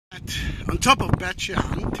on top of Beit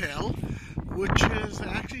She'an tell, which is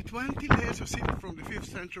actually 20 layers of city from the 5th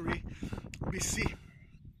century BC.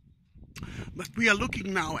 But we are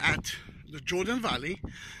looking now at the Jordan Valley,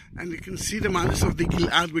 and you can see the mountains of the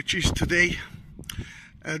Gilad, which is today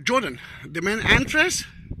Jordan. The main entrance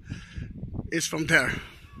is from there.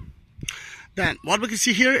 Then what we can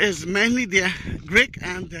see here is mainly the Greek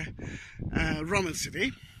and the Roman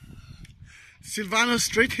city. Silvanus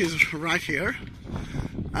Street is right here,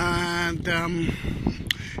 and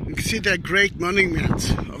you can see the great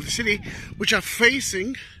monuments of the city, which are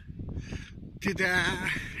facing to the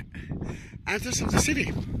entrance of the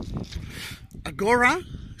city. Agora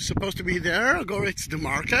is supposed to be there. Agora, it's the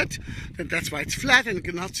market, and that's why it's flat and you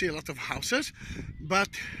cannot see a lot of houses. But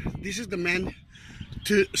this is the main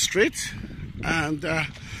two streets, and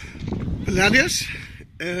Palladius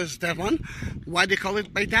is that one. Why they call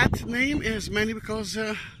it by that name is mainly because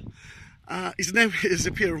his name is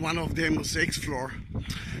appear one of the mosaics floor.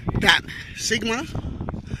 That Sigma,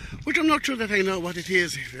 which I'm not sure that I know what it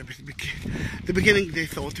is. At the beginning they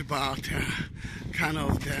thought about kind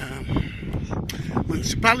of the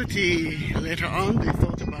municipality. Later on they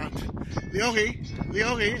thought about Liori.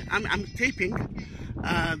 I'm taping.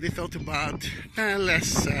 They thought about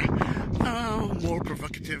less, more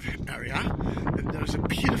provocative area. And there's a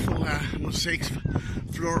beautiful mosaic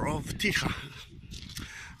floor of Ticha.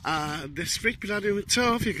 The street Palladium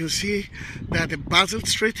itself, you can see that the Basel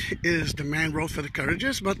Street is the main road for the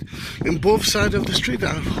carriages, but in both sides of the street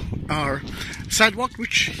are sidewalk,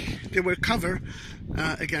 which they will cover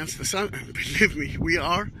against the sun. And believe me, we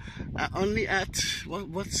are only at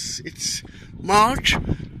it's March,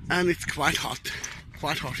 and it's quite hot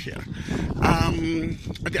here.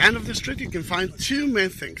 At the end of the street you can find two main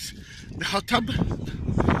things: the hot tub,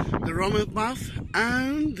 the Roman bath,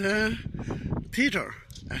 and the theater.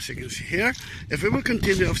 As you can see here, if we will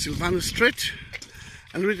continue off Silvanus Street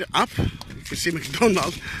and read it up, you can see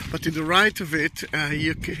McDonald's, but to the right of it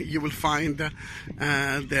you will find the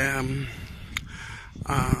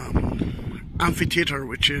amphitheater,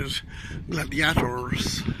 which is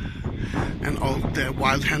gladiators and all the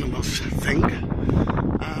wild animals thing.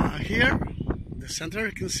 Here, the center,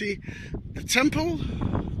 you can see the temple,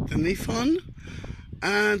 the Niphon,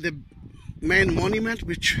 and the main monument,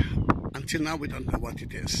 which until now we don't know what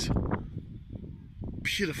it is.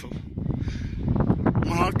 Beautiful.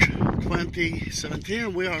 March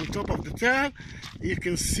 2017, we are on top of the town. You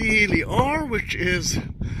can see Lior, which is,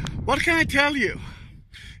 what can I tell you?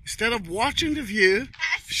 Instead of watching the view,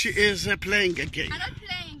 she is playing a game. I'm not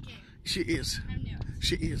playing a game. She is. I'm not.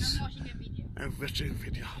 She is. I'm watching a video. I'm watching a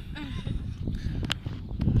video.